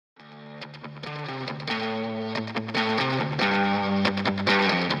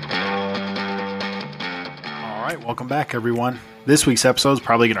All right, welcome back, everyone. This week's episode is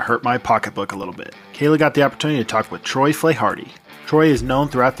probably going to hurt my pocketbook a little bit. Kayla got the opportunity to talk with Troy Flaharty. Troy is known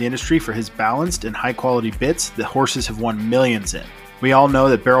throughout the industry for his balanced and high-quality bits that horses have won millions in. We all know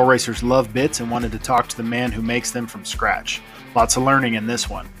that barrel racers love bits and wanted to talk to the man who makes them from scratch. Lots of learning in this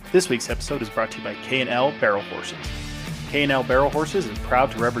one. This week's episode is brought to you by K&L Barrel Horses. K&L Barrel Horses is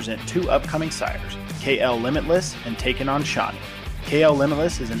proud to represent two upcoming sires, KL Limitless and Taken on Shawnee. KL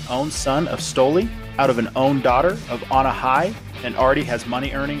Limitless is an owned son of Stoli, out of an owned daughter of Anna High, and already has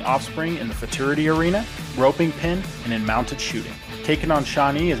money-earning offspring in the futurity arena, roping pin, and in mounted shooting. Taken on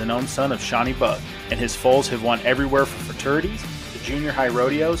Shawnee is an owned son of Shawnee Bug, and his foals have won everywhere from fraternities, the junior high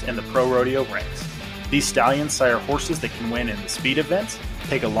rodeos, and the pro rodeo ranks. These stallions sire horses that can win in the speed events,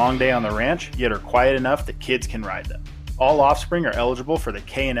 take a long day on the ranch, yet are quiet enough that kids can ride them. All offspring are eligible for the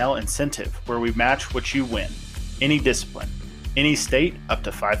K&L incentive, where we match what you win. Any discipline. Any state, up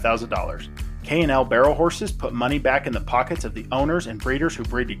to $5,000. K&L Barrel Horses put money back in the pockets of the owners and breeders who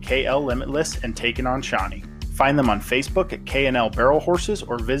breed to KL Limitless and Taken on Shawnee. Find them on Facebook at K&L Barrel Horses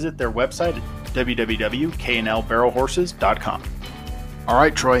or visit their website at www.knlbarrelhorses.com. All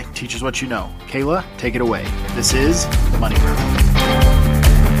right, Troy, teach us what you know. Kayla, take it away. This is The Money Room.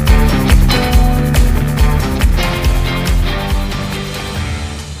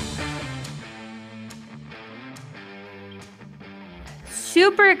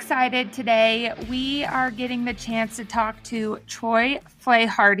 Super excited today. We are getting the chance to talk to Troy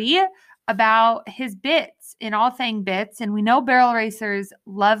Flaharty about his bits in all thing bits. And we know barrel racers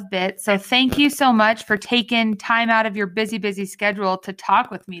love bits. So thank you so much for taking time out of your busy schedule to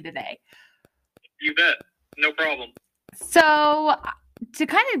talk with me today. You bet. No problem. So to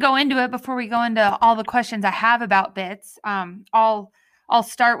kind of go into it before we go into all the questions I have about bits, I'll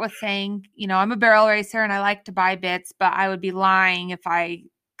start with saying, I'm a barrel racer and I like to buy bits, but I would be lying if I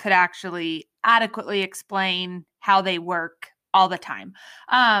could actually adequately explain how they work all the time.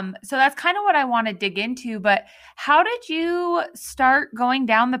 So that's kind of what I want to dig into. But how did you start going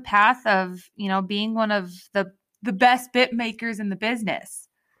down the path of, being one of the best bit makers in the business?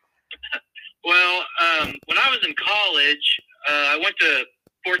 Well, when I was in college, I went to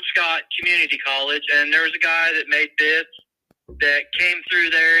Fort Scott Community College, and there was a guy that made bits that came through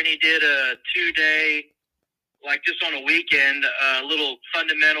there, and he did a 2-day, like just on a weekend, a little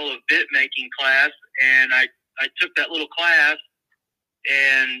fundamental of bit making class. And I took that little class,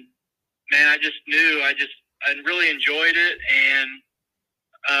 and man, I just knew I really enjoyed it. And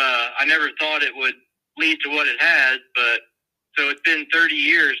I never thought it would lead to what it has, but so it's been 30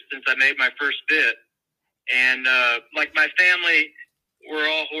 years since I made my first bit. And like my family, we're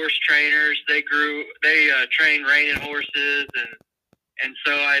all horse trainers. They train reining horses, and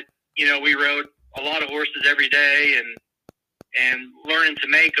so we rode a lot of horses every day, and learning to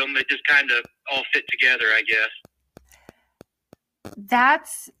make them, it just kind of all fit together, I guess.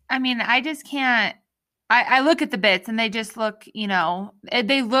 I just can't. I look at the bits and they just look,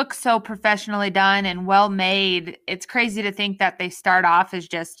 they look so professionally done and well made. It's crazy to think that they start off as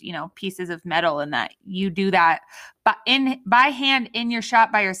just, pieces of metal and that you do that by hand in your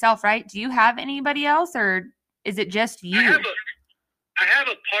shop by yourself, right? Do you have anybody else or is it just you? I have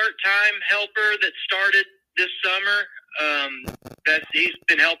a part-time helper that started this summer. He's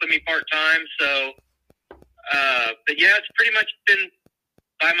been helping me part-time. So, but yeah, it's pretty much been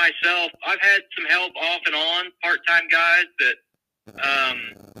by myself. I've had some help off and on, part-time guys, but,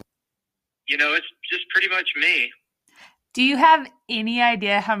 it's just pretty much me. Do you have any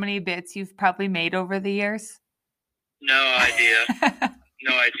idea how many bits you've probably made over the years? No idea.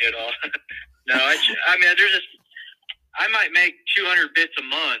 No idea at all. No, I might make 200 bits a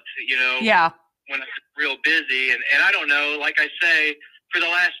month, Yeah. When I'm real busy. And I don't know, like I say, for the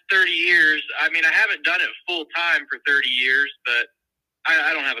last 30 years, I haven't done it full time for 30 years, but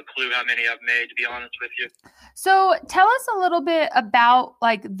I don't have a clue how many I've made, to be honest with you. So tell us a little bit about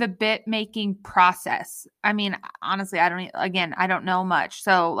like the bit making process. Honestly, I don't know much.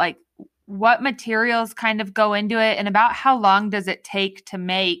 So like what materials kind of go into it and about how long does it take to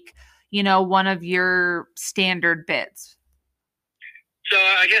make, one of your standard bits? So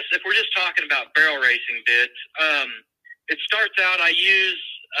I guess if we're just talking about barrel racing bits, it starts out, I use,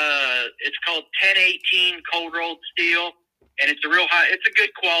 it's called 1018 cold rolled steel. And it's it's a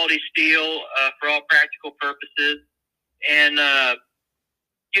good quality steel for all practical purposes. And,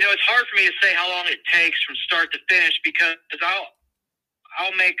 it's hard for me to say how long it takes from start to finish because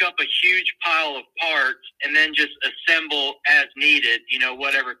I'll make up a huge pile of parts and then just assemble as needed,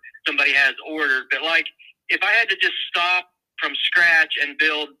 whatever somebody has ordered. But like, if I had to just stop from scratch and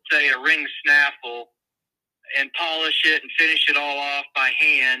build, say, a ring snaffle and polish it and finish it all off by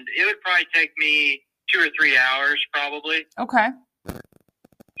hand, it would probably take me 2 or 3 hours, probably. Okay.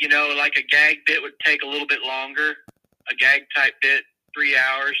 You know, like a gag bit would take a little bit longer. A gag type bit, 3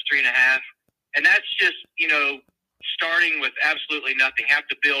 hours, 3.5. And that's just, you know, starting with absolutely nothing. Have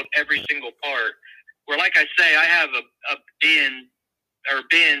to build every single part. Where, like I say, I have a bin or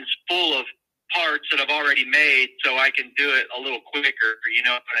bins full of parts that I've already made, so I can do it a little quicker. You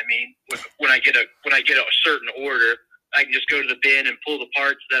know what I mean? When I get a certain order, I can just go to the bin and pull the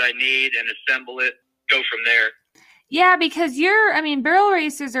parts that I need and assemble it. Go from there. Yeah, because barrel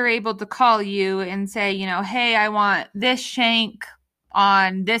racers are able to call you and say, you know, hey, I want this shank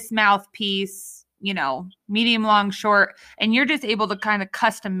on this mouthpiece, you know, medium, long, short, and you're just able to kind of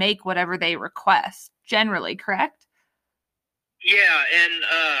custom make whatever they request, generally, correct? Yeah, and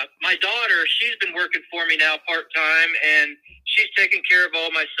my daughter, she's been working for me now part-time, and she's taking care of all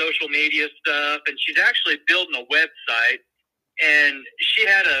my social media stuff, and she's actually building a website, and she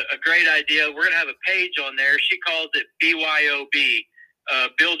had a great idea. We're going to have a page on there. She calls it BYOB,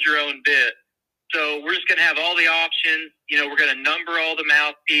 Build Your Own Bit. So we're just going to have all the options. You know, we're going to number all the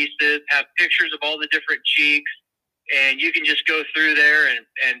mouthpieces, have pictures of all the different cheeks, and you can just go through there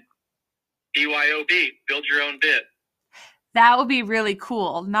and BYOB, Build Your Own Bit. That would be really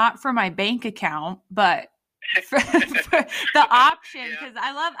cool. Not for my bank account, but for the option. Because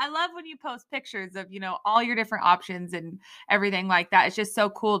I love when you post pictures of, you know, all your different options and everything like that. It's just so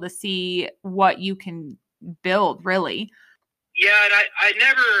cool to see what you can build, really. Yeah, and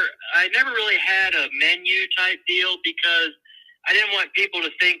I never really had a menu type deal because I didn't want people to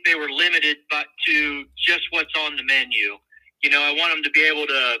think they were limited but to just what's on the menu. You know, I want them to be able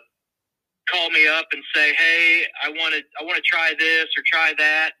to call me up and say, hey, I want to try this or try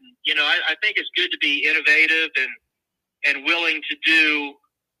that. And, you know, I think it's good to be innovative and willing to do,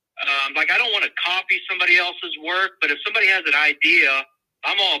 like, I don't want to copy somebody else's work, but if somebody has an idea,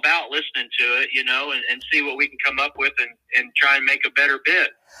 I'm all about listening to it, you know, and see what we can come up with and try and make a better bit.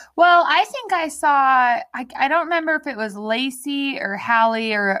 Well, I think I saw, I don't remember if it was Lacey or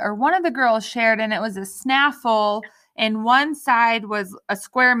Hallie or one of the girls shared, and it was a snaffle, and one side was a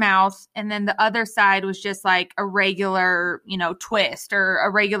square mouth, and then the other side was just like a regular, you know, twist or a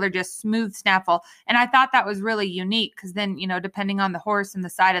regular just smooth snaffle. And I thought that was really unique because then, you know, depending on the horse and the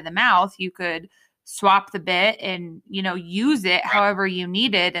side of the mouth, you could swap the bit and, you know, use it however you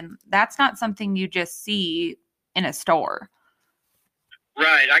need it. And that's not something you just see in a store.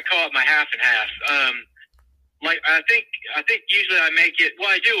 Right. I call it my half and half. Like, I think usually I make it, well,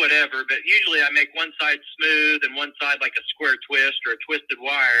 I do whatever, but usually I make one side smooth and one side like a square twist or a twisted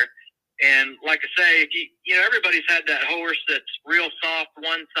wire. And like I say, if you know, everybody's had that horse that's real soft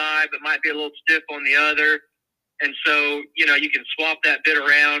one side, but might be a little stiff on the other. And so, you know, you can swap that bit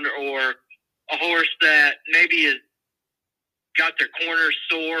around, or a horse that maybe is got their corner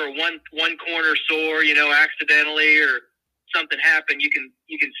sore, or one corner sore, you know, accidentally, or something happened, you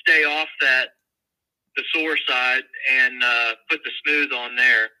can stay off the sore side and put the smooth on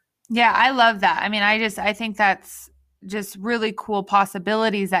there. Yeah, I love that. I mean, I think that's just really cool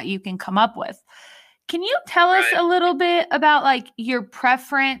possibilities that you can come up with. Can you tell us a little bit about like your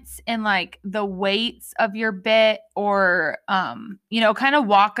preference in like the weights of your bit, or, you know, kind of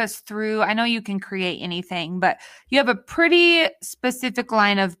walk us through? I know you can create anything, but you have a pretty specific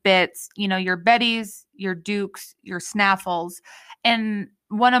line of bits, you know, your Bettys, your Dukes, your Snaffles. And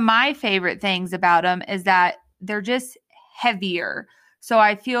one of my favorite things about them is that they're just heavier. So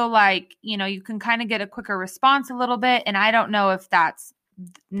I feel like, you know, you can kind of get a quicker response a little bit. And I don't know if that's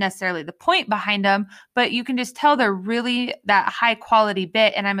necessarily the point behind them, but you can just tell they're really that high quality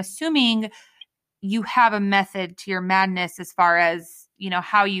bit. And I'm assuming you have a method to your madness as far as, you know,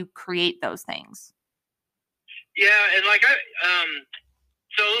 how you create those things. Yeah. And like,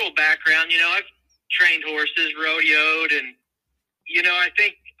 so a little background, you know, I've trained horses, rodeoed, and, you know, I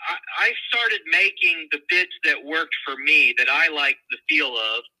think I started making the bits that worked for me, that I liked the feel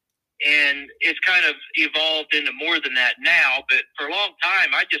of. And it's kind of evolved into more than that now. But for a long time,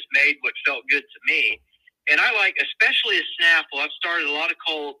 I just made what felt good to me. And I like, especially a snaffle. I've started a lot of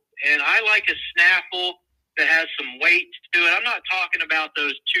colts, and I like a snaffle that has some weight to it. I'm not talking about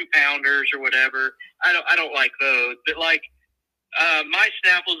those 2-pounders or whatever. I don't like those. But like my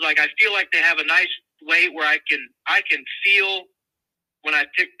snaffles, like I feel like they have a nice weight where I can feel when I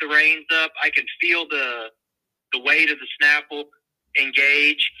pick the reins up. I can feel the weight of the snaffle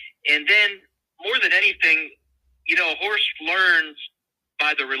engage. And then, more than anything, you know, a horse learns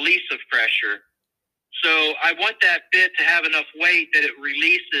by the release of pressure. So I want that bit to have enough weight that it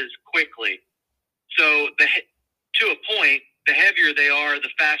releases quickly. So to a point, the heavier they are, the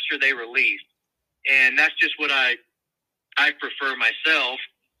faster they release. And that's just what I prefer myself.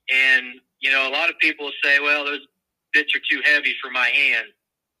 And, you know, a lot of people say, well, those bits are too heavy for my hand.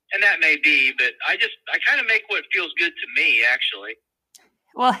 And that may be, but I kind of make what feels good to me, actually.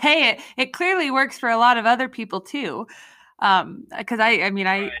 Well, hey, it clearly works for a lot of other people too. Cause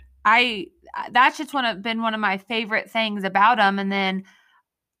I that's just been one of my favorite things about them. And then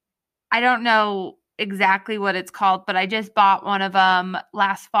I don't know exactly what it's called, but I just bought one of them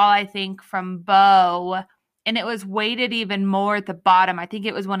last fall, I think, from Bo, and it was weighted even more at the bottom. I think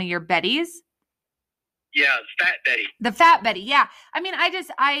it was one of your Bettys. Yeah, Fat Betty. The Fat Betty, yeah. I mean,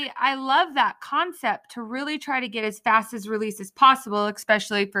 I love that concept to really try to get as fast as release as possible,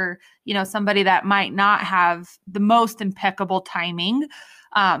 especially for, you know, somebody that might not have the most impeccable timing.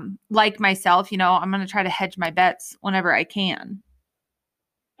 Like myself, you know, I'm going to try to hedge my bets whenever I can.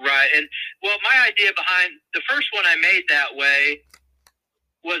 Right. And well, my idea behind the first one I made that way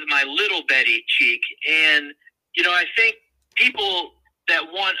was my Little Betty cheek. And, you know, I think people that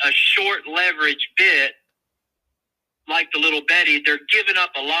want a short leverage bit, like the Little Betty, they're giving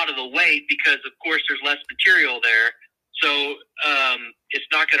up a lot of the weight because, of course, there's less material there. So it's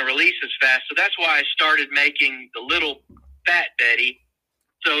not going to release as fast. So that's why I started making the Little Fat Betty.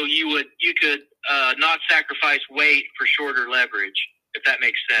 So you could not sacrifice weight for shorter leverage, if that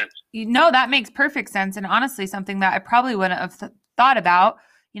makes sense. No, that makes perfect sense. And honestly, something that I probably wouldn't have thought about.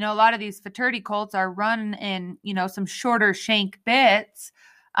 You know, a lot of these Flaharty colts are run in, you know, some shorter shank bits.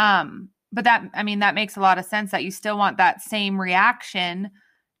 But that makes a lot of sense that you still want that same reaction,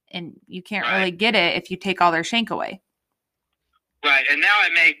 and you can't really get it if you take all their shank away. Right. And now I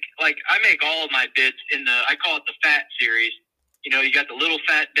make all of my bits I call it the Fat series. You know, you got the Little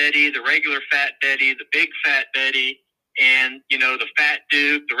Fat Betty, the regular Fat Betty, the Big Fat Betty, and, you know, the Fat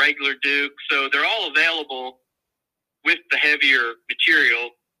Duke, the regular Duke. So they're all available with the heavier material.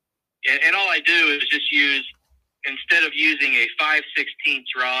 And all I do is just instead of using a 5/16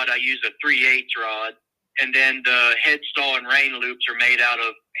 rod, I use a 3/8 rod. And then the headstall and rein loops are made out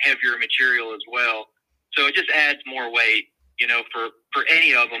of heavier material as well. So it just adds more weight, you know, for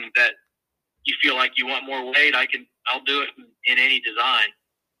any of them that you feel like you want more weight. I'll do it in any design.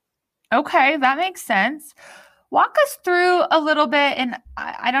 Okay, that makes sense. Walk us through a little bit, and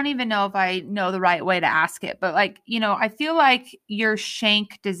I don't even know if I know the right way to ask it, but like, you know, I feel like your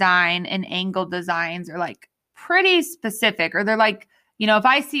shank design and angle designs are like pretty specific, or they're like, you know, if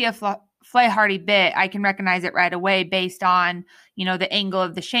I see a Flaharty bit, I can recognize it right away based on, you know, the angle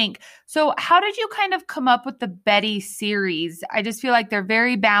of the shank. So how did you kind of come up with the Betty series? I just feel like they're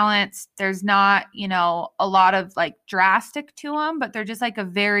very balanced. There's not, you know, a lot of like drastic to them, but they're just like a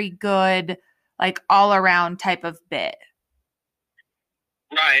very good, like all around type of bit.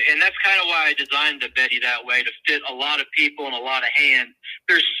 Right. And that's kind of why I designed the Betty that way, to fit a lot of people and a lot of hands.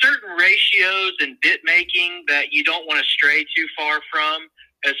 There's certain ratios in bit making that you don't want to stray too far from,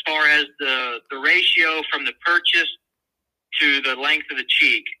 as far as the ratio from the purchase to the length of the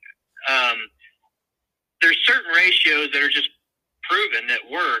cheek. There's certain ratios that are just proven that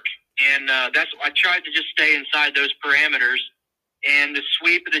work. And I tried to just stay inside those parameters. And the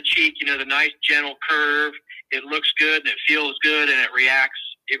sweep of the cheek, you know, the nice gentle curve, it looks good and it feels good and it reacts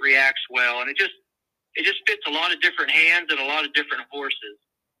well. And it just fits a lot of different hands and a lot of different horses.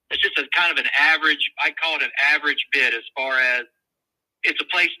 It's just a kind of an average, I call it an average bit, as far as it's a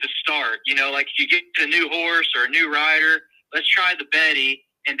place to start. You know, like if you get a new horse or a new rider, let's try the Betty,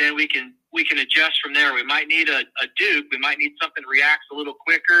 and then we can adjust from there. We might need a Duke. We might need something that reacts a little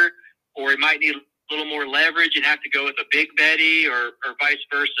quicker, or we might need a little more leverage and have to go with a Big Betty, or vice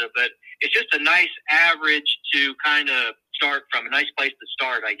versa. But it's just a nice average to kind of start from, a nice place to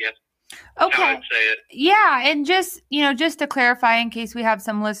start, I guess. Okay. How I'd say it. Yeah. And just, you know, just to clarify, in case we have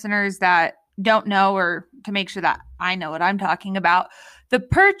some listeners that don't know, or to make sure that I know what I'm talking about, the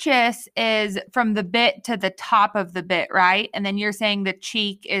purchase is from the bit to the top of the bit, right? And then you're saying the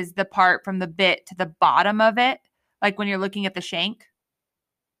cheek is the part from the bit to the bottom of it, like when you're looking at the shank?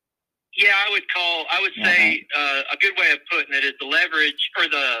 Yeah, I would say a good way of putting it is the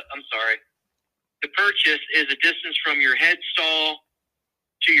purchase is a distance from your headstall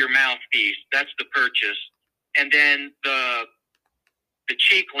to your mouthpiece. That's the purchase. And then the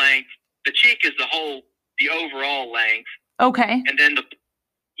cheek length, the cheek is the overall length. Okay. And then the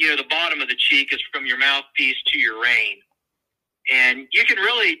bottom of the cheek is from your mouthpiece to your rein. And you can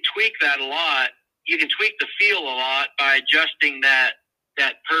really tweak that a lot. You can tweak the feel a lot by adjusting that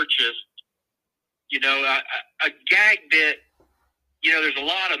purchase. You know, a gag bit, you know, there's a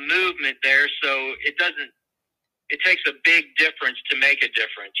lot of movement there, so it takes a big difference to make a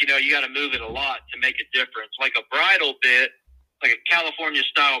difference. You know, you got to move it a lot to make a difference. Like a bridle bit, like a California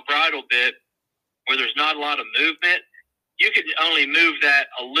style bridle bit where there's not a lot of movement, you could only move that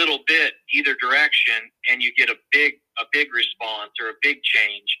a little bit either direction and you get a big response or a big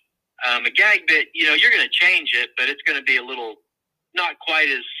change. A gag bit, you're going to change it, but it's going to be a little not quite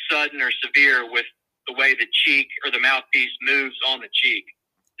as sudden or severe with the way the cheek or the mouthpiece moves on the cheek.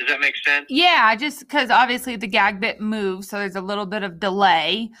 Does that make sense? Yeah, just because obviously the gag bit moves, so there's a little bit of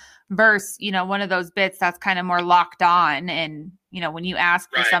delay versus, one of those bits that's kind of more locked on. And, when you ask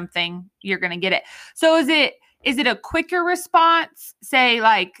for something, you're going to get it. So is it a quicker response, say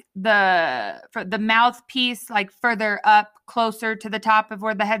like for the mouthpiece, like further up closer to the top of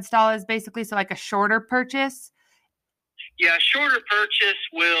where the head stall is basically? So like a shorter purchase? Yeah, shorter purchase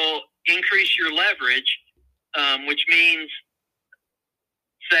will increase your leverage, which means,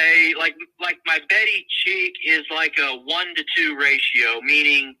 say, like my Betty cheek is like a 1-to-2 ratio,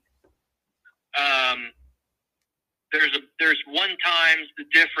 meaning there's 1 times the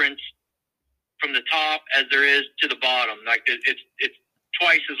difference from the top as there is to the bottom. Like it's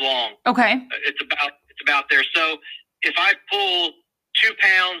twice as long. Okay. It's about there. So if I pull 2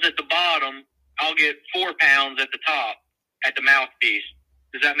 pounds at the bottom, I'll get 4 pounds at the top at the mouthpiece.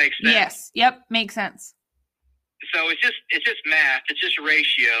 Does that make sense? Yes. Yep. Makes sense. So it's just math. It's just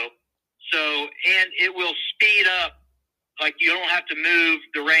ratio. So, and it will speed up. Like you don't have to move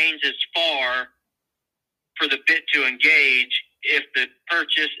the reins as far for the bit to engage if the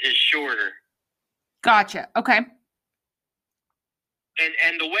purchase is shorter. Gotcha. Okay.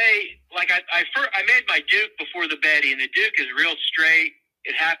 And the way, like I made my Duke before the Betty, and the Duke is real straight.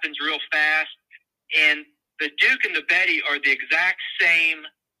 It happens real fast. And the Duke and the Betty are the exact same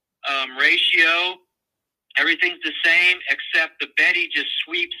ratio. Everything's the same, except the Betty just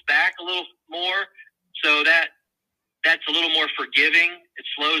sweeps back a little more. So that's a little more forgiving. It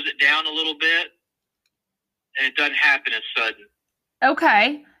slows it down a little bit, and it doesn't happen as sudden.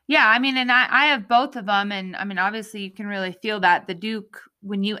 Okay. Yeah, I mean, and I have both of them, and I mean, obviously you can really feel that the Duke,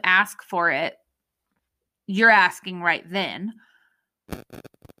 when you ask for it, you're asking right then.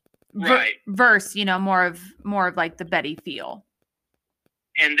 Right. Versus, more of like the Betty feel.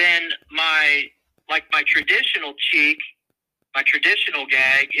 And then my traditional cheek, my traditional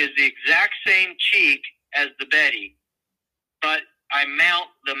gag is the exact same cheek as the Betty, but I mount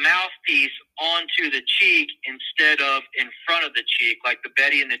the mouthpiece onto the cheek instead of in front of the cheek, like the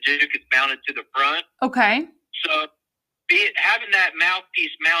Betty and the Duke is mounted to the front. Okay. So having that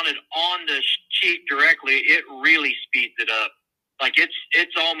mouthpiece mounted on the cheek directly, it really speeds it up. Like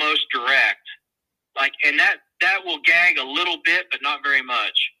it's almost direct. Like, and that will gag a little bit, but not very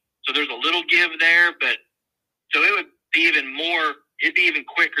much. So there's a little give there, but so it would be it'd be even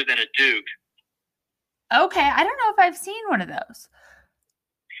quicker than a Duke. Okay. I don't know if I've seen one of those.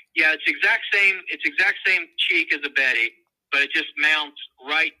 Yeah, it's exact same cheek as a Betty, but it just mounts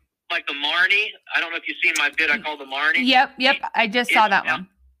right like the Marnie. I don't know if you've seen my bit I call the Marnie. Yep. I just saw that one.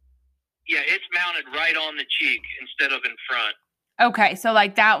 Yeah, it's mounted right on the cheek instead of in front. Okay, so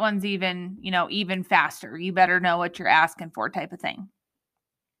like that one's even, even faster. You better know what you're asking for type of thing.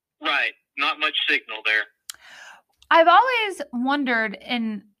 Right. Not much signal there. I've always wondered,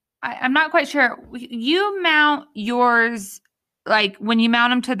 and I'm not quite sure, you mount yours, like when you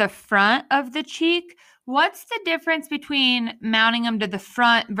mount them to the front of the cheek, what's the difference between mounting them to the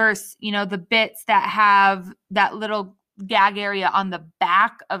front versus, the bits that have that little gag area on the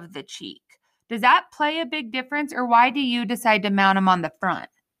back of the cheek? Does that play a big difference, or why do you decide to mount them on the front?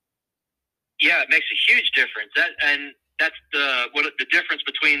 Yeah, it makes a huge difference. That's the difference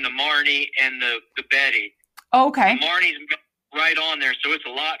between the Marnie and the Betty. Okay. The Marnie's right on there, so it's a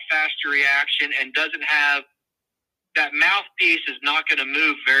lot faster reaction and doesn't have that mouthpiece is not going to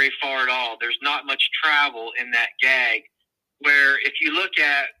move very far at all. There's not much travel in that gag. Where if you look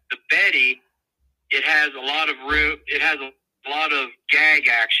at the Betty, it has a lot of room. It has a lot of gag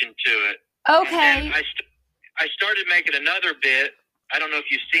action to it. Okay. I started making another bit. I don't know if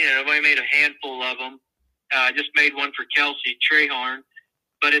you've seen it. I've only made a handful of them. I just made one for Kelsey Trehorn.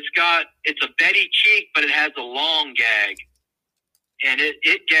 But it's a Betty cheek, but it has a long gag. And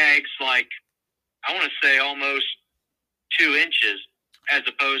it gags like, I want to say almost 2 inches, as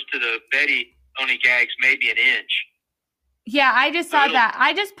opposed to the Betty only gags maybe an inch. Yeah, I just saw that.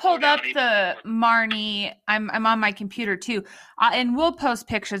 I just pulled up the Marnie. I'm on my computer too, and we'll post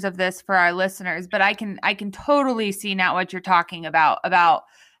pictures of this for our listeners. But I can totally see now what you're talking about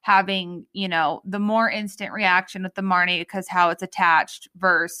having the more instant reaction with the Marnie because how it's attached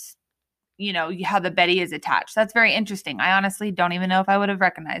versus how the Betty is attached. That's very interesting. I honestly don't even know if I would have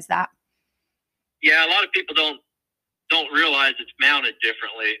recognized that. Yeah, a lot of people don't don't realize it's mounted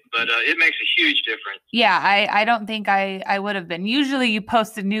differently, but it makes a huge difference. Yeah, I don't think I would have been. Usually you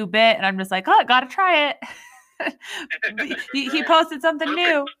post a new bit and I'm just like, oh, gotta try it. He posted something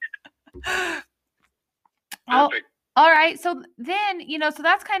new. Perfect. All right. So then, so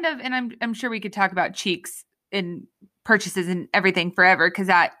that's kind of, and I'm sure we could talk about cheeks and purchases and everything forever, because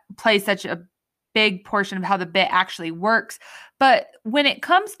that plays such a big portion of how the bit actually works. But when it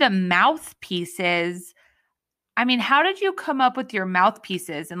comes to mouthpieces, I mean, how did you come up with your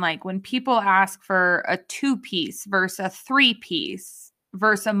mouthpieces? And like when people ask for a 2-piece versus a 3-piece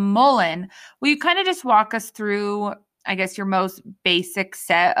versus a mullen, will you kind of just walk us through, I guess, your most basic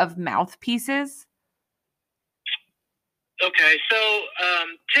set of mouthpieces? Okay, so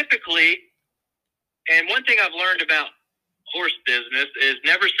typically, and one thing I've learned about horse business is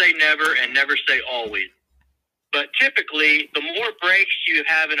never say never and never say always. But typically, the more breaks you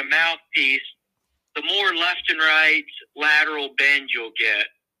have in a mouthpiece, the more left and right lateral bend you'll get,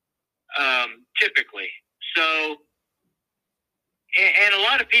 typically. So, and a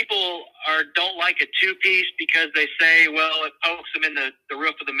lot of people don't like a 2-piece because they say, well, it pokes them in the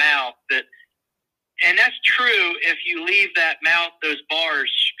roof of the mouth. And that's true if you leave that mouth, those bars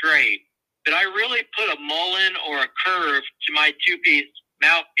straight. But I really put a mullen or a curve to my 2-piece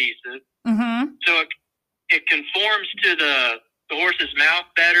mouthpieces, so it conforms to the horse's mouth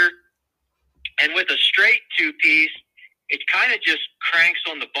better. And with a straight 2-piece, it kind of just cranks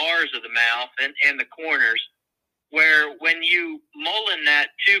on the bars of the mouth and the corners, where when you mullen that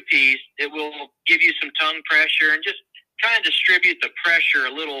 2-piece, it will give you some tongue pressure and just kind of distribute the pressure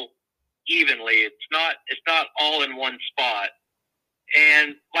a little evenly. It's not all in one spot.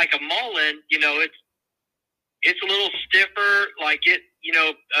 And like a mullen, it's a little stiffer. Like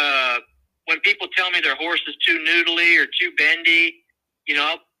when people tell me their horse is too noodly or too bendy,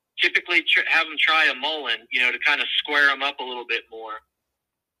 I'll typically have them try a mullen, to kind of square them up a little bit more.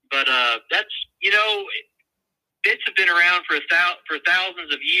 But that's, bits have been around for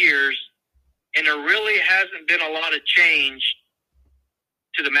thousands of years, and there really hasn't been a lot of change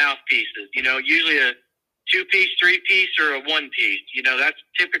to the mouthpieces. Usually a 2-piece, 3-piece, or a 1-piece. That's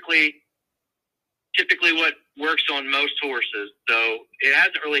typically what works on most horses. So it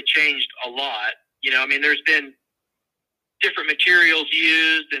hasn't really changed a lot. There's been different materials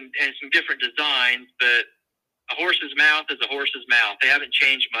used and some different designs, but a horse's mouth is a horse's mouth. They haven't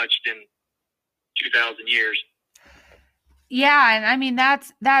changed much in 2,000 years. Yeah, and I mean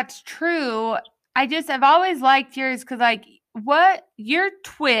that's true. I've always liked yours because what your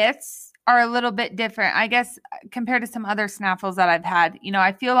twists are a little bit different, I guess, compared to some other snaffles that I've had.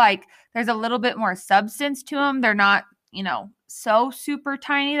 I feel like there's a little bit more substance to them. They're not, so super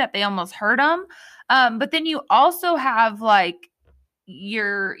tiny that they almost hurt them. But then you also have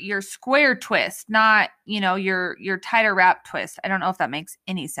your square twist, not, your tighter wrap twist. I don't know if that makes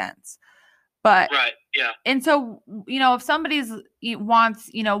any sense. But right, yeah. And so, if somebody's wants,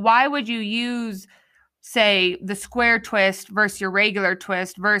 why would you use, say, the square twist versus your regular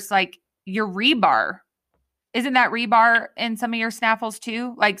twist versus your rebar? Isn't that rebar in some of your snaffles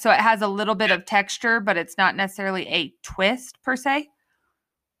too? So it has a little bit of texture, but it's not necessarily a twist per se.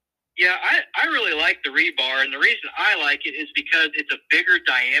 Yeah, I really like the rebar, and the reason I like it is because it's a bigger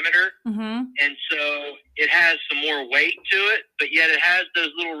diameter, and so it has some more weight to it, but yet it has those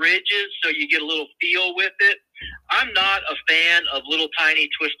little ridges, so you get a little feel with it. I'm not a fan of little tiny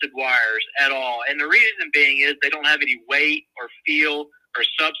twisted wires at all, and the reason being is they don't have any weight or feel or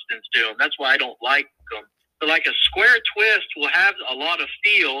substance to them. That's why I don't like them. But like a square twist will have a lot of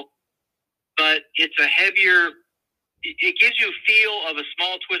feel, but it's a heavier. It gives you a feel of a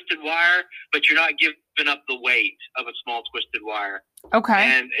small twisted wire, but you're not giving up the weight of a small twisted wire. Okay.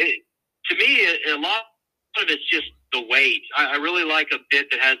 And to me, a lot of it's just the weight. I really like a bit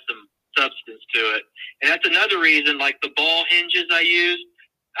that has some substance to it. And that's another reason, like the ball hinges I use,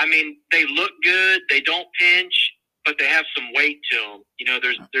 they look good. They don't pinch, but they have some weight to them.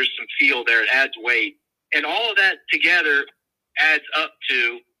 There's some feel there. It adds weight. And all of that together adds up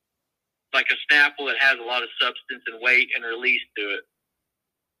to like a snaffle that has a lot of substance and weight and release to it.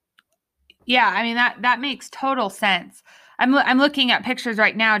 Yeah, that makes total sense. I'm looking at pictures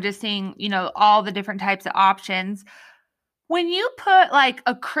right now, just seeing, all the different types of options. When you put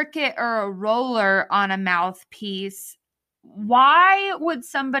a cricket or a roller on a mouthpiece, why would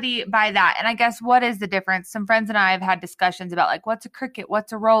somebody buy that? And I guess, what is the difference? Some friends and I have had discussions about what's a cricket,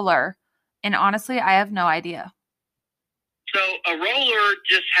 what's a roller? And honestly, I have no idea. So a roller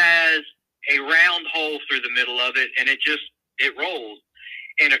just has a round hole through the middle of it, and it rolls.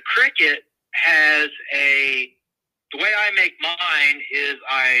 And a cricket has the way I make mine is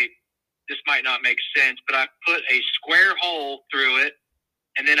this might not make sense, but I put a square hole through it,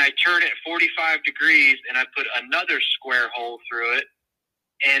 and then I turn it 45 degrees, and I put another square hole through it,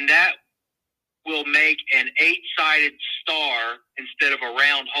 and that will make an 8-sided star instead of a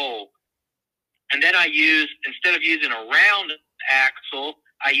round hole. And then instead of using a round axle,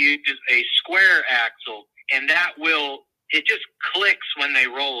 I use a square axle, and it just clicks when they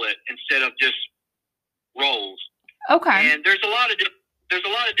roll it instead of just rolls. Okay. And there's a lot of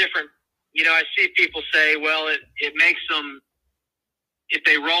different, I see people say, well, it makes them, if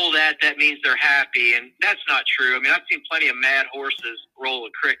they roll that means they're happy. And that's not true. I mean, I've seen plenty of mad horses roll a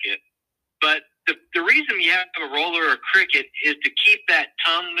cricket. But the reason you have a roller or cricket is to keep that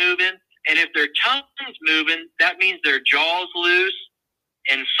tongue moving. And if their tongue's moving, that means their jaw's loose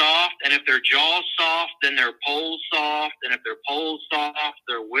and soft. And if their jaw's soft, then their pole's soft. And if their pole's soft,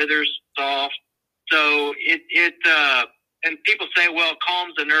 their wither's soft. So and people say, well, it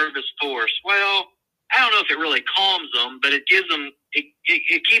calms a nervous horse. Well, I don't know if it really calms them, but it gives them,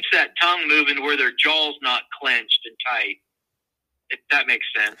 it keeps that tongue moving where their jaw's not clenched and tight, if that makes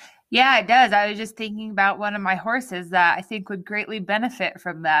sense. Yeah, it does. I was just thinking about one of my horses that I think would greatly benefit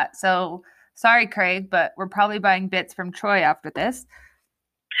from that. So sorry, Craig, but we're probably buying bits from Troy after this.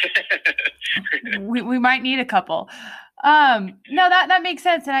 we might need a couple. No, that makes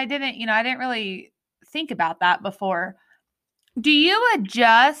sense. And I didn't really think about that before. Do you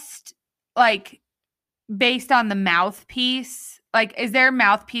adjust like based on the mouthpiece? Like, is there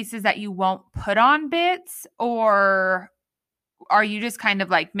mouthpieces that you won't put on bits, or are you just kind of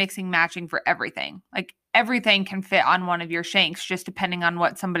like mixing, matching for everything? Like everything can fit on one of your shanks, just depending on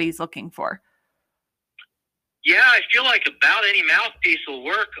what somebody's looking for. Yeah, I feel like about any mouthpiece will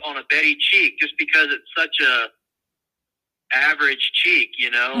work on a Betty cheek, just because it's such a average cheek,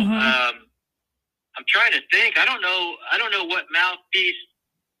 Mm-hmm. I'm trying to think. I don't know what mouthpiece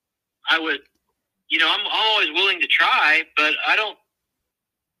I would. I'm always willing to try, but I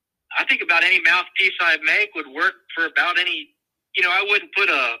think about any mouthpiece I make would work for about any. I wouldn't put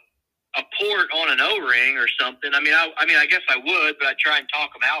a port on an O-ring or something. I mean, I guess I would, but I try and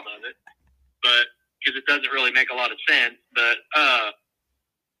talk them out of it, but because it doesn't really make a lot of sense. But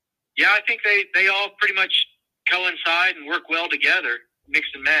yeah, I think they all pretty much coincide and work well together, mix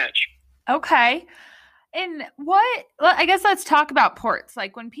and match. Okay. And I guess let's talk about ports.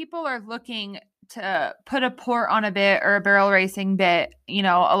 Like when people are looking to put a port on a bit or a barrel racing bit,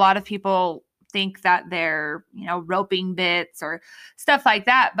 a lot of people think that they're, roping bits or stuff like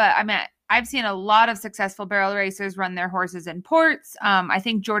that. But I mean, I've seen a lot of successful barrel racers run their horses in ports. I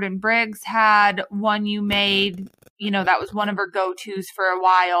think Jordan Briggs had one you made, that was one of her go-tos for a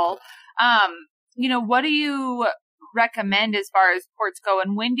while. What do you recommend as far as ports go,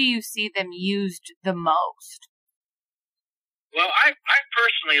 and when do you see them used the most? Well, I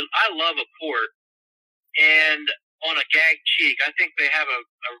personally, I love a port, and on a gag cheek, I think they have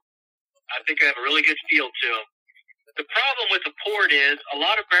a really good feel to them. The problem with a port is a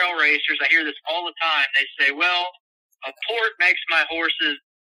lot of barrel racers, I hear this all the time, they say, well, a port makes my horses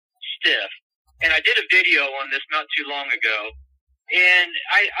stiff. And I did a video on this not too long ago, and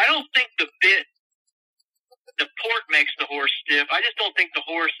I don't think the port makes the horse stiff. I just don't think the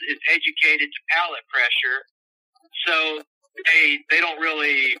horse is educated to palate pressure, so they don't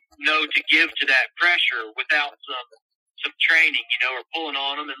really know to give to that pressure without some training, or pulling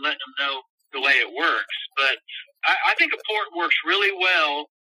on them and letting them know the way it works. But I think a port works really well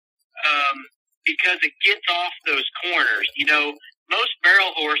because it gets off those corners. Most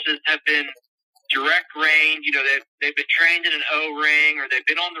barrel horses have been direct reined. They've been trained in an O-ring, or they've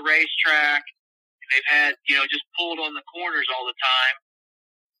been on the racetrack. They've had, just pulled on the corners all the time.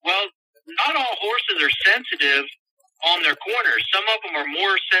 Well, not all horses are sensitive on their corners. Some of them are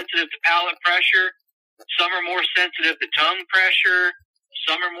more sensitive to palate pressure. Some are more sensitive to tongue pressure.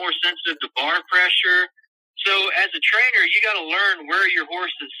 Some are more sensitive to bar pressure. So as a trainer, you got to learn where your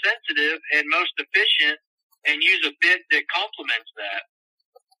horse is sensitive and most efficient and use a bit that complements that.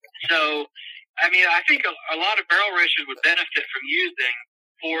 So, I mean, I think a lot of barrel racers would benefit from using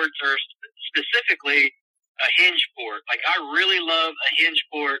ports, or specifically a hinge port. Like, I really love a hinge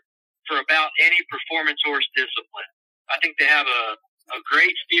port for about any performance horse discipline. I think they have a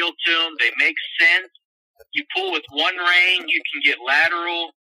great feel to them. They make sense. You pull with one rein, you can get lateral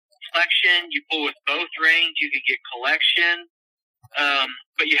flexion. You pull with both reins, you can get collection.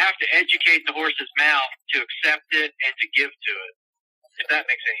 But you have to educate the horse's mouth to accept it and to give to it, if that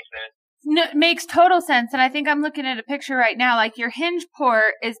makes any sense. No, it makes total sense. And I think I'm looking at a picture right now. Like, your hinge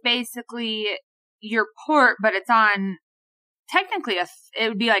port is basically your port, but it's on technically it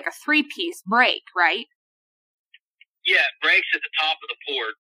would be like a 3-piece brake, right? Yeah, it breaks at the top of the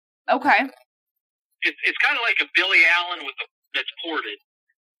port. Okay. It's kind of like a Billy Allen that's ported.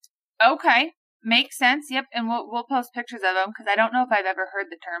 Okay. Makes sense. Yep. And we'll post pictures of them because I don't know if I've ever heard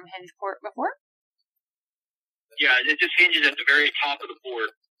the term hinge port before. Yeah, it just hinges at the very top of the board.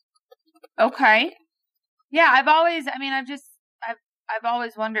 Okay. Yeah, I've always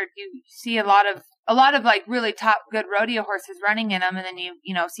wondered, you see a lot of like really top good rodeo horses running in them, and then you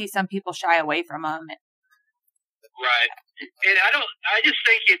see some people shy away from them. Right. And I just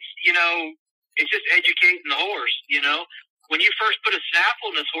think it's just educating the horse, When you first put a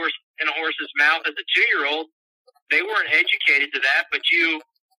snaffle in a horse's mouth as a 2-year-old, they weren't educated to that, but you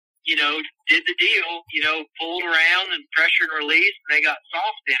did the deal, pulled around and pressure and release, and they got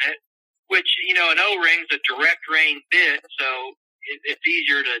soft in it, which, an O-ring's a direct rein bit, so it's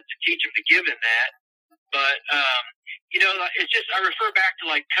easier to teach them to give in that. But, it's just, I refer back to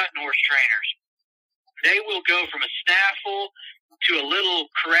like cutting horse trainers. They will go from a snaffle to a little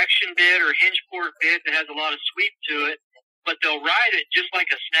correction bit or hinge port bit that has a lot of sweep to it, but they'll ride it just like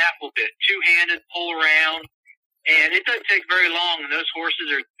a snaffle bit, two-handed, pull around, and it doesn't take very long when those horses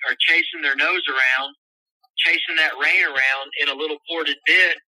are chasing their nose around, chasing that rein around in a little ported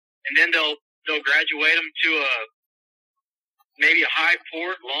bit, and then they'll graduate them to maybe a high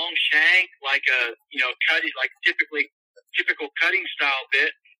port, long shank, like a cutting, like typical cutting style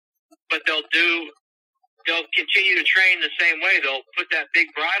bit, but they'll continue to train the same way. They'll put that big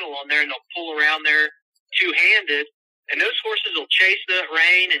bridle on there and they'll pull around there two-handed, and those horses will chase that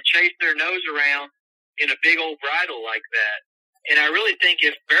rein and chase their nose around in a big old bridle like that. And I really think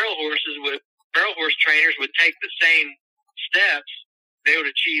if barrel horse trainers would take the same steps, they would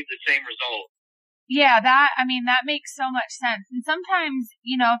achieve the same result. Yeah, that makes so much sense. And sometimes,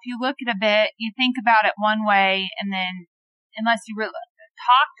 if you look at a bit, you think about it one way, and then unless you really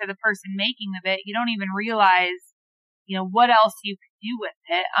talk to the person making the bit, you don't even realize, what else you could do with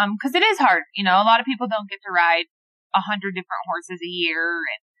it. Cause it is hard. A lot of people don't get to ride 100 different horses a year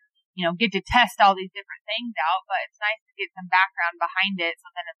and, get to test all these different things out, but it's nice to get some background behind it.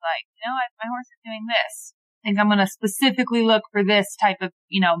 So then it's like, my horse is doing this. I think I'm going to specifically look for this type of,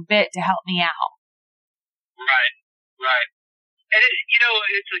 bit to help me out. Right. And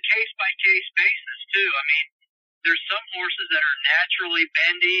it's a case-by-case basis, too. I mean, there's some horses that are naturally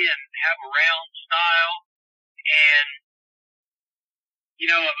bendy and have a round style, and,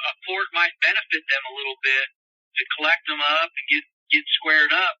 a port might benefit them a little bit to collect them up and get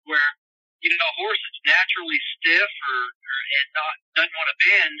squared up, where, a horse that's naturally stiff and doesn't want to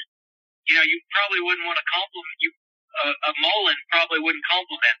bend, you probably wouldn't want to a mullen probably wouldn't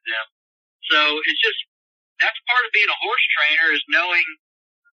compliment them. So it's just, that's part of being a horse trainer, is knowing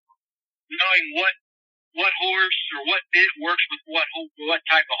what horse or what bit works with what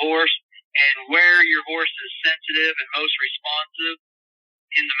type of horse, and where your horse is sensitive and most responsive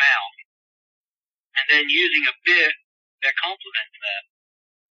in the mouth, and then using a bit that complements that.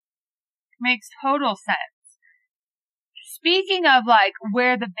 Makes total sense. Speaking of like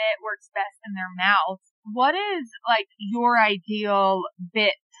where the bit works best in their mouth, what is like your ideal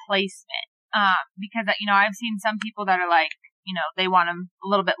bit placement? Because I've seen some people that are like, they want them a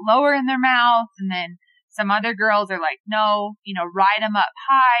little bit lower in their mouth, and then some other girls are like, no, ride them up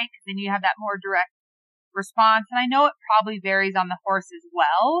high, because then you have that more direct response. And I know it probably varies on the horse as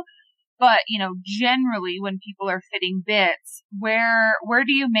well, but generally when people are fitting bits, where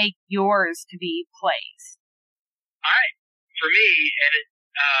do you make yours to be placed? For me, and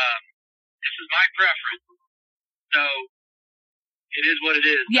this is my preference, so it is what it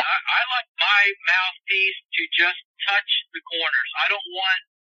is. Yeah. I like my mouthpiece to just touch the corners. I don't want,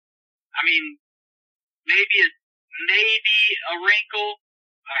 maybe a wrinkle,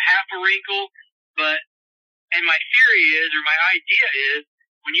 a half a wrinkle, and my theory is, or my idea is,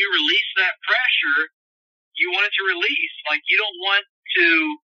 when you release that pressure, you want it to release. Like, you don't want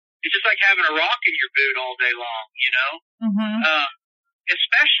to, it's just like having a rock in your boot all day long, Mm-hmm.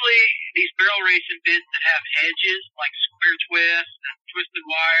 Especially these barrel racing bits that have edges, like square twists and twisted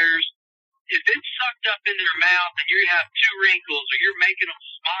wires. If it's sucked up in their mouth and you have two wrinkles, or you're making them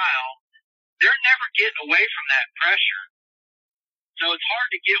smile, they're never getting away from that pressure. So it's hard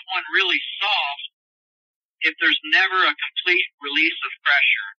to get one really soft if there's never a complete release of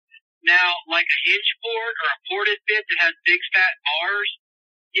pressure. Now, like a hinge port or a ported bit that has big fat bars,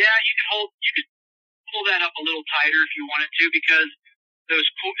 yeah, you could pull that up a little tighter if you wanted to, because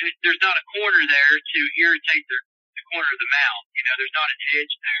there's not a corner there to irritate the corner of the mouth. There's not an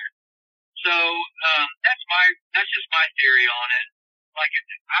edge there. So that's just my theory on it. Like,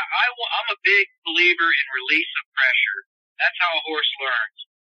 I'm a big believer in release of pressure. That's how a horse learns.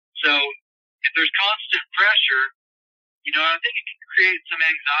 So if there's constant pressure, I think it can create some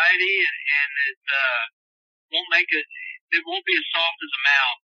anxiety, and it it won't be as soft as a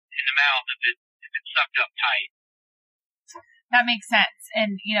mouth in the mouth if it's sucked up tight. That makes sense.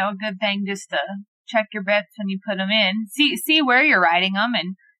 And, a good thing just to check your bits when you put them in. See where you're riding them.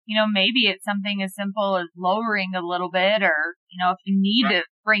 And, maybe it's something as simple as lowering a little bit, or, if you need to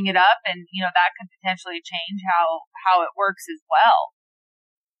bring it up, and, that could potentially change how it works as well.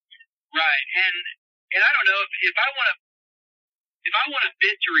 Right. And I don't know if I want a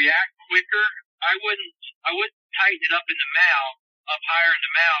bit to react quicker, I wouldn't tighten it up in the mouth, up higher in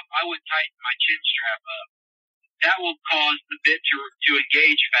the mouth. I would tighten my chin strap up. That will cause the bit to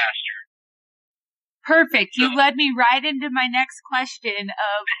engage faster. Perfect. You led me right into my next question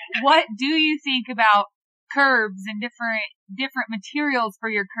of what do you think about curbs and different materials for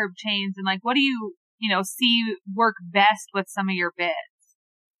your curb chains, and what do you see work best with some of your bits?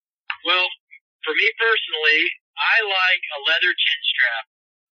 Well, for me personally, I like a leather chin strap,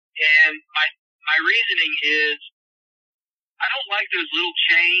 and my reasoning is I don't like those little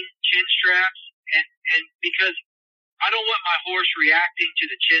chin straps, and because I don't want my horse reacting to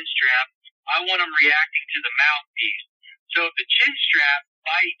the chin strap, I want him reacting to the mouthpiece. So if the chin strap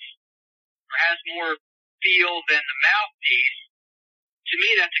bites or has more feel than the mouthpiece, to me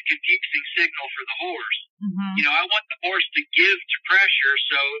that's a confusing signal for the horse. Mm-hmm. I want the horse to give to pressure,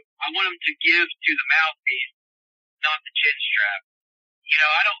 so I want him to give to the mouthpiece, not the chin strap.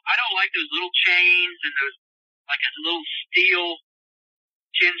 I don't like those little chains and those like a little steel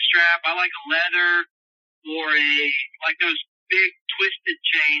chin strap. I like a leather or like those big twisted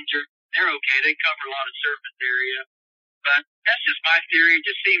chains. They're okay. They cover a lot of surface area. But that's just my theory. It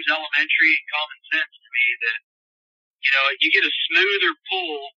just seems elementary and common sense to me that, you get a smoother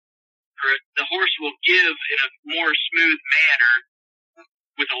pull, or the horse will give in a more smooth manner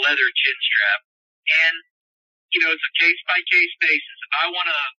with a leather chin strap. And, it's a case-by-case basis. If I want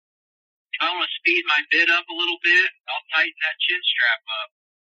to speed my bit up a little bit, I'll tighten that chin strap up.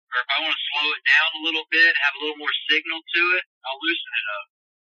 Or if I want to slow it down a little bit, have a little more signal to it, I'll loosen it up.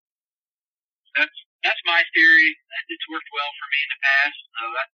 That's my theory. It's worked well for me in the past, so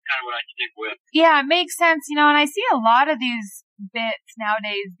that's kind of what I stick with. Yeah, it makes sense, and I see a lot of these bits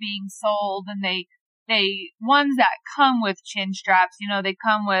nowadays being sold, and they ones that come with chin straps, they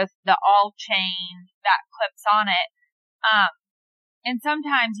come with the all chain that clips on it. And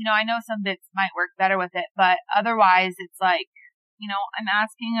sometimes, I know some bits might work better with it, but otherwise it's like, I'm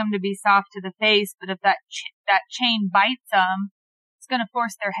asking them to be soft to the face, but if that chain bites them, it's going to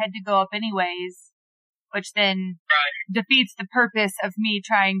force their head to go up anyways, which then defeats the purpose of me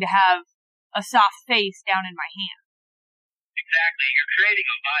trying to have a soft face down in my hand. Exactly. You're creating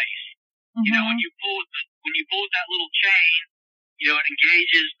a vice. Mm-hmm. When you pull that little chain, it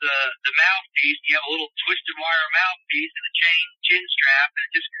engages the mouthpiece. You have a little twisted wire mouthpiece and a chin strap, and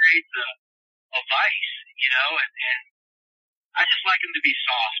it just creates a vice, and I just like them to be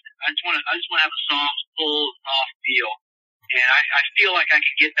soft. I just want to have a soft pull, soft feel. And I feel like I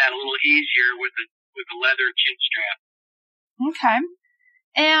can get that a little easier with a leather chin strap. Okay.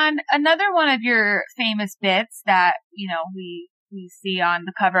 And another one of your famous bits that, we see on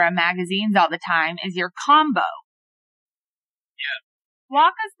the cover of magazines all the time is your combo. Yeah.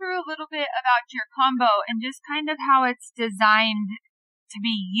 Walk us through a little bit about your combo and just kind of how it's designed to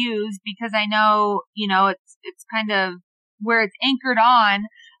be used, because I know, it's kind of where it's anchored on.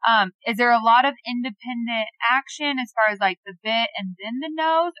 Is there a lot of independent action as far as like the bit and then the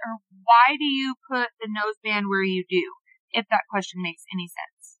nose, or why do you put the noseband where you do, if that question makes any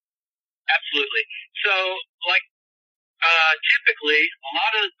sense? Absolutely. So, typically, a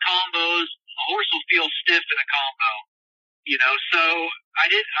lot of combos, the horse will feel stiff in a combo, so I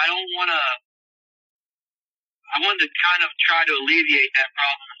wanted to kind of try to alleviate that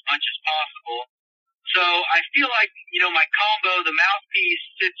problem as much as possible. So I feel like, my combo, the mouthpiece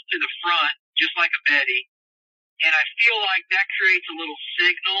sits to the front, just like a Betty, and I feel like that creates a little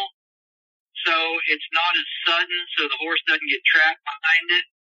signal, so it's not as sudden, so the horse doesn't get trapped behind it.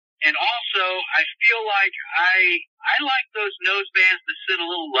 And also, I feel like I like those nosebands to sit a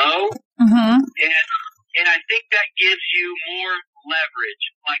little low, mm-hmm. and I think that gives you more leverage.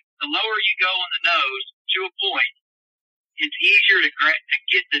 Like, the lower you go on the nose, to a point, it's easier to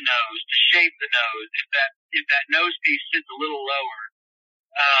get the nose, to shape the nose, if that nose piece sits a little lower.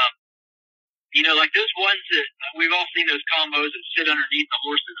 Like those ones that we've all seen, those combos that sit underneath the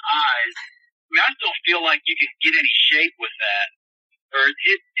horse's eyes. I just don't feel like you can get any shape with that, or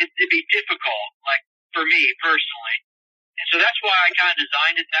it'd be difficult, like for me personally. And so that's why I kind of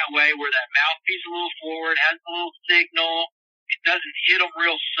designed it that way, where that mouthpiece is a little forward, has a little signal. It doesn't hit them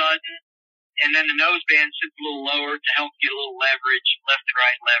real sudden. and then the noseband sits a little lower to help get a little leverage, left and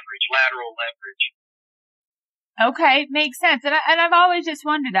right leverage, lateral leverage. Okay, makes sense. And I've always just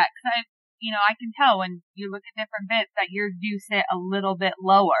wondered that because I can tell when you look at different bits that yours do sit a little bit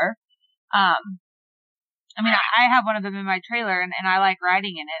lower. I have one of them in my trailer and I like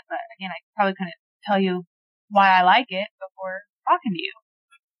riding in it, but again, I probably couldn't tell you why I like it before talking to you.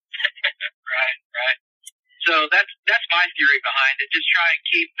 Right. So that's my theory behind it. Just try and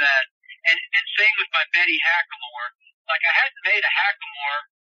keep that. And same with my Betty Hackamore. Like I hadn't made a Hackamore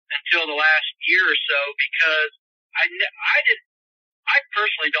until the last year or so because I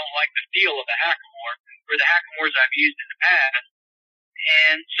personally don't like the feel of a Hackamore or the Hackamores I've used in the past.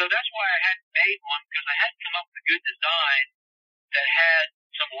 And so that's why I hadn't made one because I hadn't come up with a good design that had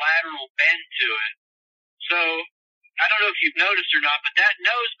some lateral bend to it. So I don't know if you've noticed or not, but that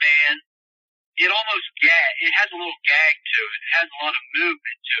noseband, it has a little gag to it. It has a lot of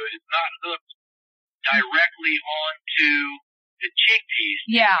movement to it. It's not hooked directly onto the cheek piece.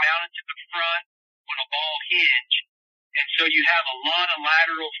 Yeah. It's mounted to the front with a ball hinge. And so you have a lot of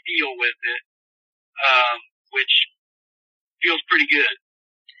lateral feel with it, which feels pretty good.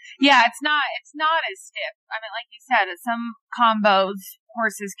 Yeah, it's not as stiff. I mean, like you said, some combos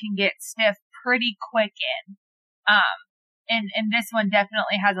horses can get stiff pretty quick in. And this one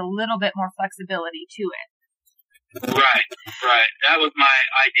definitely has a little bit more flexibility to it. Right. That was my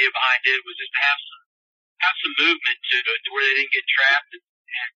idea behind it, was just to have some movement to it to where they didn't get trapped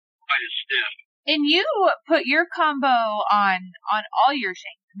and quite as stiff. And you put your combo on all your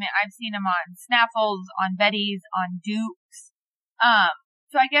shanks. I mean, I've seen them on snaffles, on Bettys, on Dukes.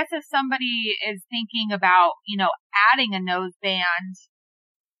 So I guess if somebody is thinking about, adding a noseband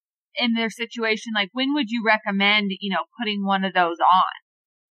in their situation, like when would you recommend, putting one of those on?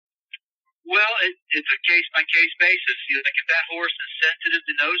 Well, it's a case-by-case basis. Like if that horse is sensitive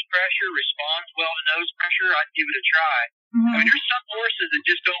to nose pressure, responds well to nose pressure, I'd give it a try. Mm-hmm. I mean, there's some horses that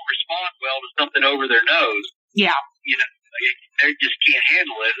just don't respond well to something over their nose. Yeah. They just can't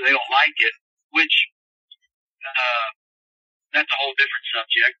handle it. They don't like it, which, that's a whole different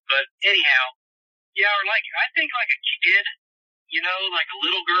subject. But anyhow, yeah, or I think like a kid, like a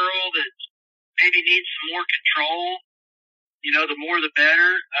little girl that maybe needs some more control, the more the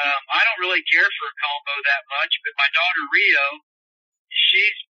better. I don't really care for a combo that much, but my daughter Rio, she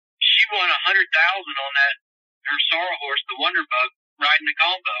won 100,000 on her sorrel horse, the Wonder Bug, riding the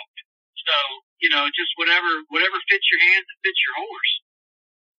combo. So, just whatever fits your hands and fits your horse.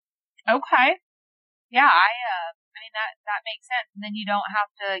 Okay. Yeah, I mean, that makes sense. And then you don't have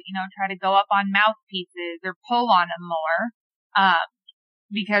to, try to go up on mouthpieces or pull on them more.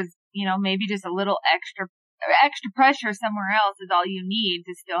 Because, maybe just a little extra pressure somewhere else is all you need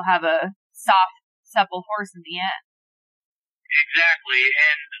to still have a soft, supple horse in the end. Exactly.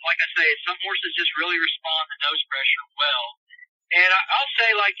 And like I say, some horses just really respond to nose pressure well. And I'll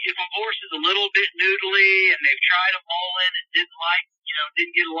say, like, if a horse is a little bit noodly and they've tried a mullen and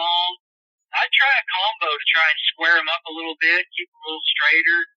didn't get along, I'd try a combo to try and square them up a little bit, keep them a little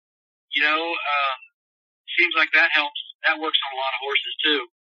straighter. Seems like that helps. That works on a lot of horses too.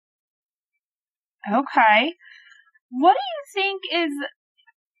 Okay. What do you think is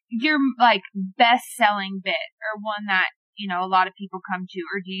your best-selling bit, or one that a lot of people come to,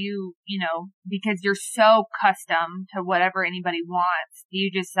 or do you because you're so custom to whatever anybody wants, do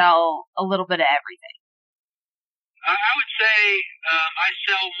you just sell a little bit of everything? I would say I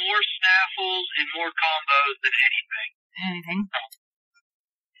sell more snaffles and more combos than anything.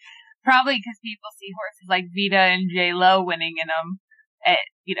 Probably because people see horses like Vita and J-Lo winning in them at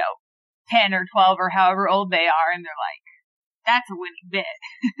 10 or 12 or however old they are, and they're like, that's a winning bit.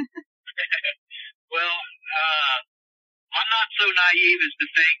 Well, I'm not so naive as to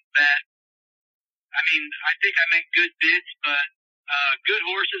think that. I mean, I think I make good bits, but good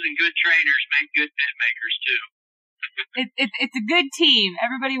horses and good trainers make good bit makers too. It's a good team.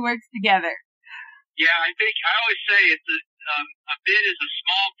 Everybody works together. Yeah, I always say it's a bit is a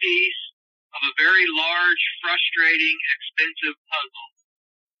small piece of a very large, frustrating, expensive puzzle.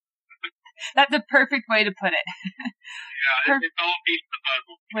 That's a perfect way to put it. Yeah, it's all a piece of the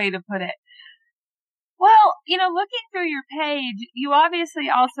puzzle. Way to put it. Well, looking through your page, you obviously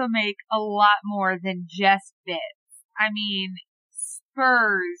also make a lot more than just bits. I mean,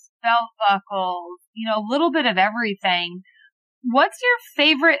 spurs, belt buckles, a little bit of everything. What's your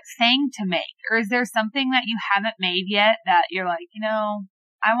favorite thing to make? Or is there something that you haven't made yet that you're like,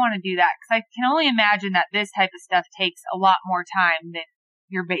 I want to do that? Because I can only imagine that this type of stuff takes a lot more time than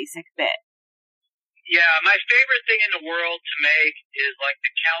your basic bit. Yeah, my favorite thing in the world to make is like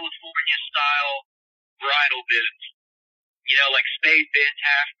the California style bridle bits. like spade bits,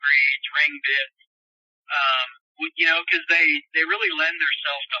 half breeds, ring bits, because they really lend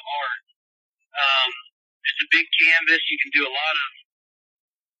themselves to art. It's a big canvas. You can do a lot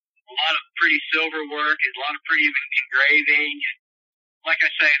of pretty silver work and a lot of pretty engraving. Like I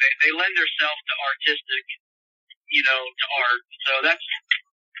say, they lend themselves to artistic, to art. So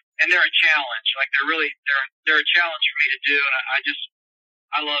and they're a challenge. Like they're a challenge for me to do, and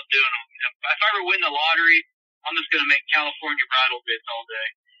I love doing them. If I ever win the lottery, I'm just going to make California bridal bits all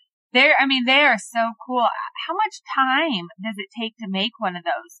day. They are so cool. How much time does it take to make one of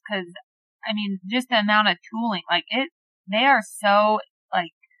those? Because, just the amount of tooling, they are so,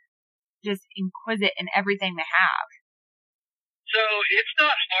 just exquisite in everything they have. So it's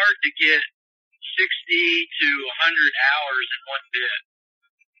not hard to get 60 to 100 hours in one bit.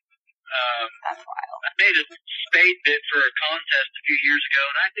 That's wild. I made a spade bit for a contest a few years ago,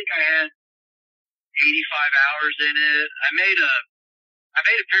 and I think I had 85 hours in it. I made a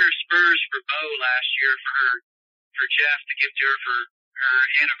pair of spurs for Bo last year for Jeff to give to her for her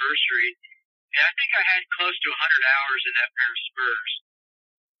anniversary. And I think I had close to 100 hours in that pair of spurs.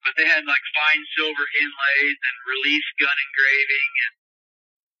 But they had fine silver inlays and relief gun engraving, and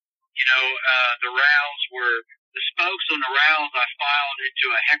the rowels the spokes on the rowels I filed into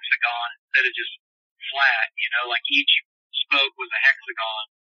a hexagon instead of just flat. Each spoke was a hexagon.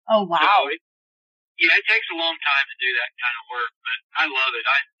 Oh wow! So it takes a long time to do that kind of work, but I love it.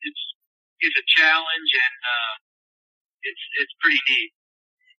 It's a challenge, and it's pretty neat.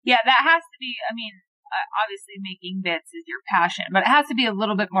 Yeah, that has to be. Obviously making bits is your passion, but it has to be a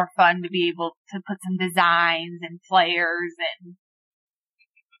little bit more fun to be able to put some designs and flares and.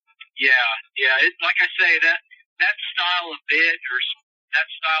 Yeah. It's like I say, that style of bit or that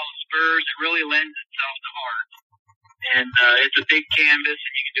style of spurs, it really lends itself to art, and it's a big canvas,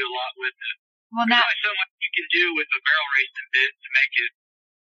 and you can do a lot with it. Well, There's only so much you can do with a barrel racing bit to make it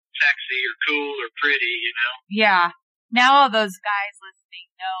sexy or cool or pretty, Yeah. Now all those guys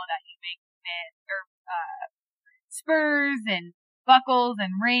listening know that you make bit or spurs and buckles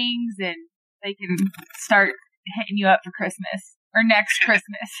and rings, and they can start hitting you up for Christmas or next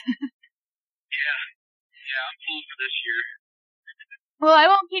Christmas. Yeah, I'm full for this year. Well, I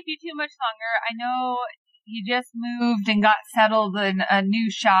won't keep you too much longer. I know you just moved and got settled in a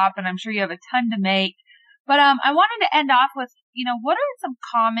new shop, and I'm sure you have a ton to make. But I wanted to end off with, what are some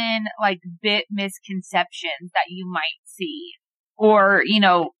common bit misconceptions that you might see, or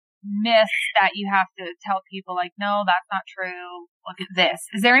myths that you have to tell people no, that's not true. Look at this.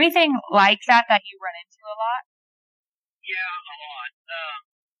 Is there anything like that you run into a lot? Yeah, a lot.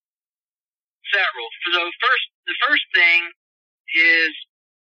 Several. So the first thing is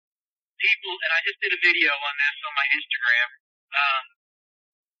people, and I just did a video on this on my Instagram.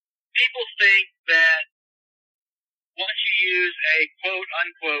 People think that once you use a quote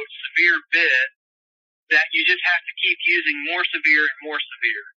unquote severe bit, that you just have to keep using more severe and more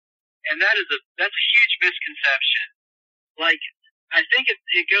severe. And that's a huge misconception. I think it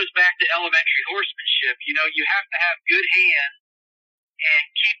goes back to elementary horsemanship. You have to have good hands and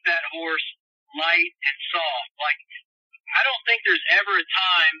keep that horse light and soft. I don't think there's ever a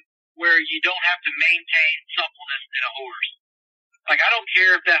time where you don't have to maintain suppleness in a horse. I don't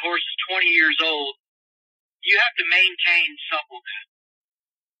care if that horse is 20 years old, you have to maintain suppleness.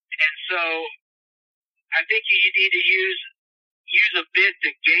 And so I think you need to use a bit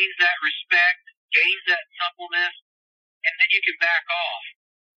that gains that respect, gains that suppleness, and then you can back off,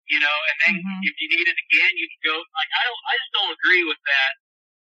 and then if you need it again, you can go. I just don't agree with that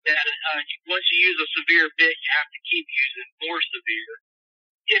once you use a severe bit, you have to keep using more severe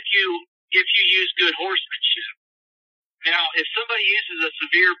if you use good horsemanship. Now, if somebody uses a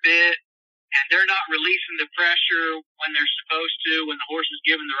severe bit and they're not releasing the pressure when they're supposed to, when the horse is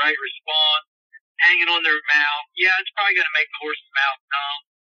giving the right response, hanging on their mouth, yeah, it's probably going to make the horse's mouth numb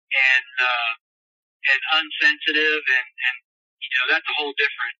and unsensitive, and that's a whole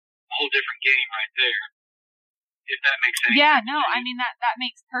different game right there. If that makes sense. Yeah, no, that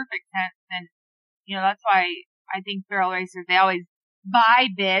makes perfect sense, and that's why I think barrel racers, they always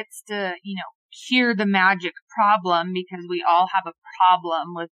buy bits to cure the magic problem, because we all have a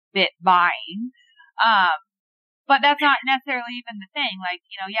problem with bit buying. But that's not necessarily even the thing. If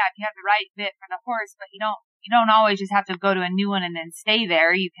you have the right bit for the horse, but you don't always just have to go to a new one and then stay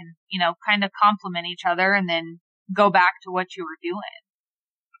there. You can, kind of complement each other and then go back to what you were doing.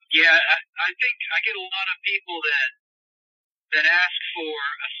 Yeah, I think I get a lot of people that ask for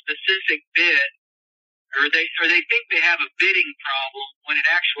a specific bit, or they think they have a bitting problem when in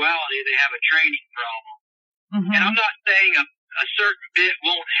actuality they have a training problem. Mm-hmm. And I'm not saying a certain bit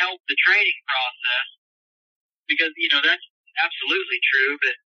won't help the training process, because absolutely true.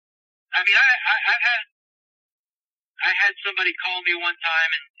 But I mean, I had somebody call me one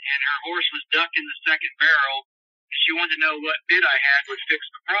time, and her horse was ducking the second barrel. And she wanted to know what bit I had would fix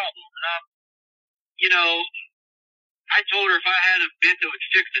the problem. And I told her if I had a bit that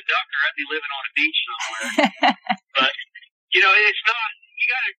would fix the ducker, I'd be living on a beach somewhere. But it's not. You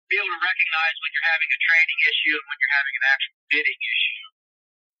got to be able to recognize when you're having a training issue and when you're having an actual bidding issue.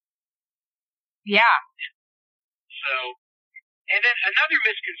 Yeah. So, and then another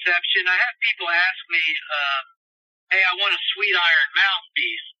misconception, I have people ask me, hey, I want a sweet iron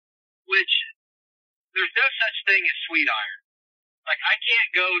mouthpiece, which there's no such thing as sweet iron. Like, I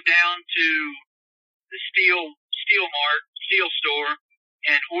can't go down to the steel store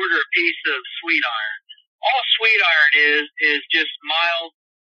and order a piece of sweet iron. All sweet iron is just mild,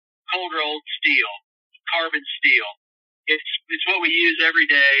 cold rolled steel, carbon steel. It's what we use every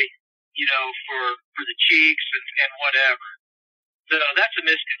day, for the cheeks and whatever. So that's a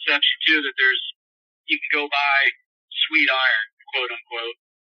misconception too, that you can go buy sweet iron, quote unquote.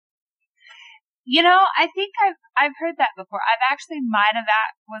 I think I've heard that before. I've actually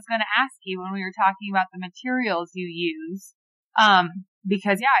was going to ask you when we were talking about the materials you use.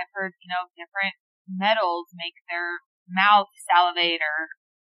 Because I've heard, different metals make their mouth salivate or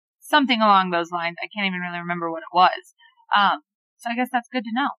something along those lines. I can't even really remember what it was. So I guess that's good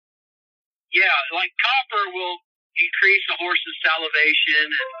to know. Yeah, like copper will increase a horse's salivation,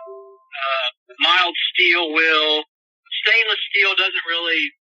 and mild steel will. Stainless steel doesn't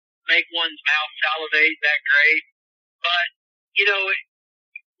really make one's mouth salivate that great. But,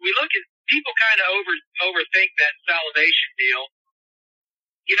 we look at, people kind of overthink that salivation deal.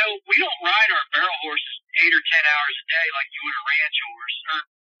 We don't ride our barrel horses 8 or 10 hours a day like you would a ranch horse. Or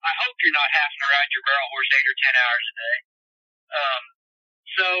I hope you're not having to ride your barrel horse 8 or 10 hours a day.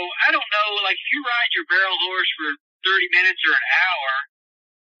 So I don't know, like if you ride your barrel horse for 30 minutes or an hour,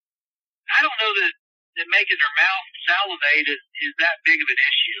 I don't know that making their mouth salivate is that big of an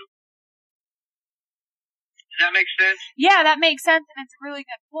issue. Does that make sense? Yeah, that makes sense, and it's a really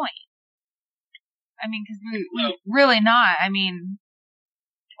good point. I mean, because we really not. I mean,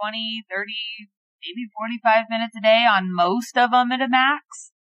 20, 30, maybe 45 minutes a day on most of them at a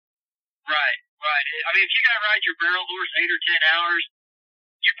max. Right. I mean, if you gotta ride your barrel horse 8 or 10 hours,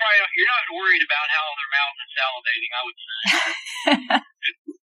 you're not worried about how their mouth is salivating, I would say.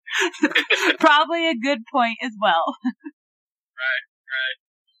 Probably a good point as well. Right.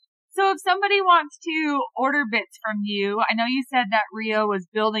 So if somebody wants to order bits from you, I know you said that Rio was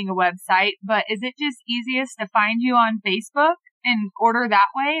building a website, but is it just easiest to find you on Facebook and order that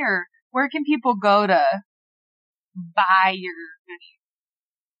way, or where can people go to buy your videos?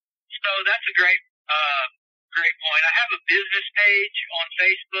 So that's a great point. I have a business page on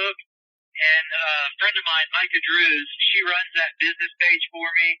Facebook, and a friend of mine, Micah Drews, she runs that business page for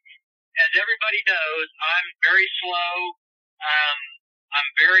me. As everybody knows, I'm very slow. I'm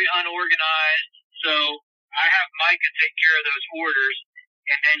very unorganized, so I have Micah take care of those orders,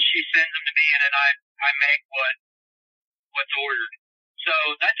 and then she sends them to me, and then I make what's ordered. So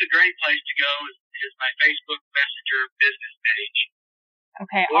that's a great place to go is my Facebook Messenger business page.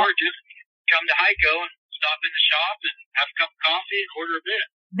 Okay. Or just come to Heiko and stop in the shop and have a cup of coffee and order a bit.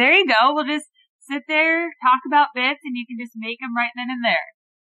 There you go. We'll just sit there, talk about bits, and you can just make them right then and there.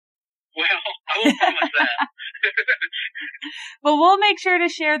 Well, I won't promise that. But we'll make sure to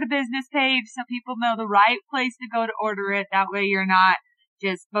share the business page so people know the right place to go to order it. That way you're not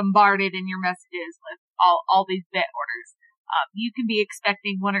just bombarded in your messages with all these bit orders. You can be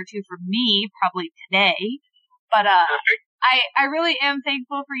expecting 1 or 2 from me probably today. But I really am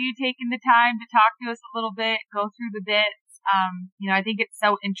thankful for you taking the time to talk to us a little bit, go through the bits. I think it's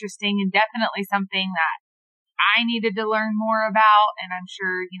so interesting and definitely something that I needed to learn more about. And I'm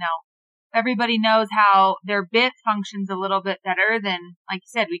sure, everybody knows how their bit functions a little bit better, then, like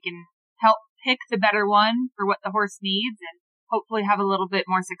you said, we can help pick the better one for what the horse needs and hopefully have a little bit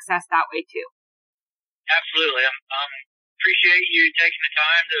more success that way too. Absolutely. I appreciate you taking the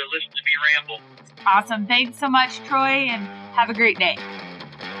time to listen to me ramble. Awesome. Thanks so much, Troy, and have a great day.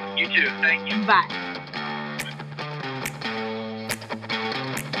 You too. Thank you. Bye.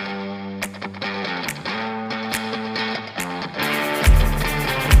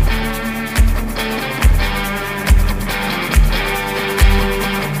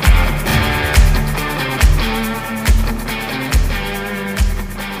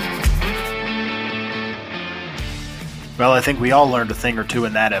 Well, I think we all learned a thing or two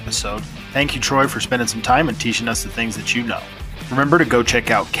in that episode. Thank you, Troy, for spending some time and teaching us the things that you know. Remember to go check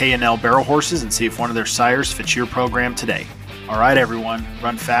out K&L Barrel Horses and see if one of their sires fits your program today. All right, everyone,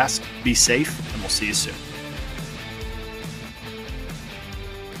 run fast, be safe, and we'll see you soon.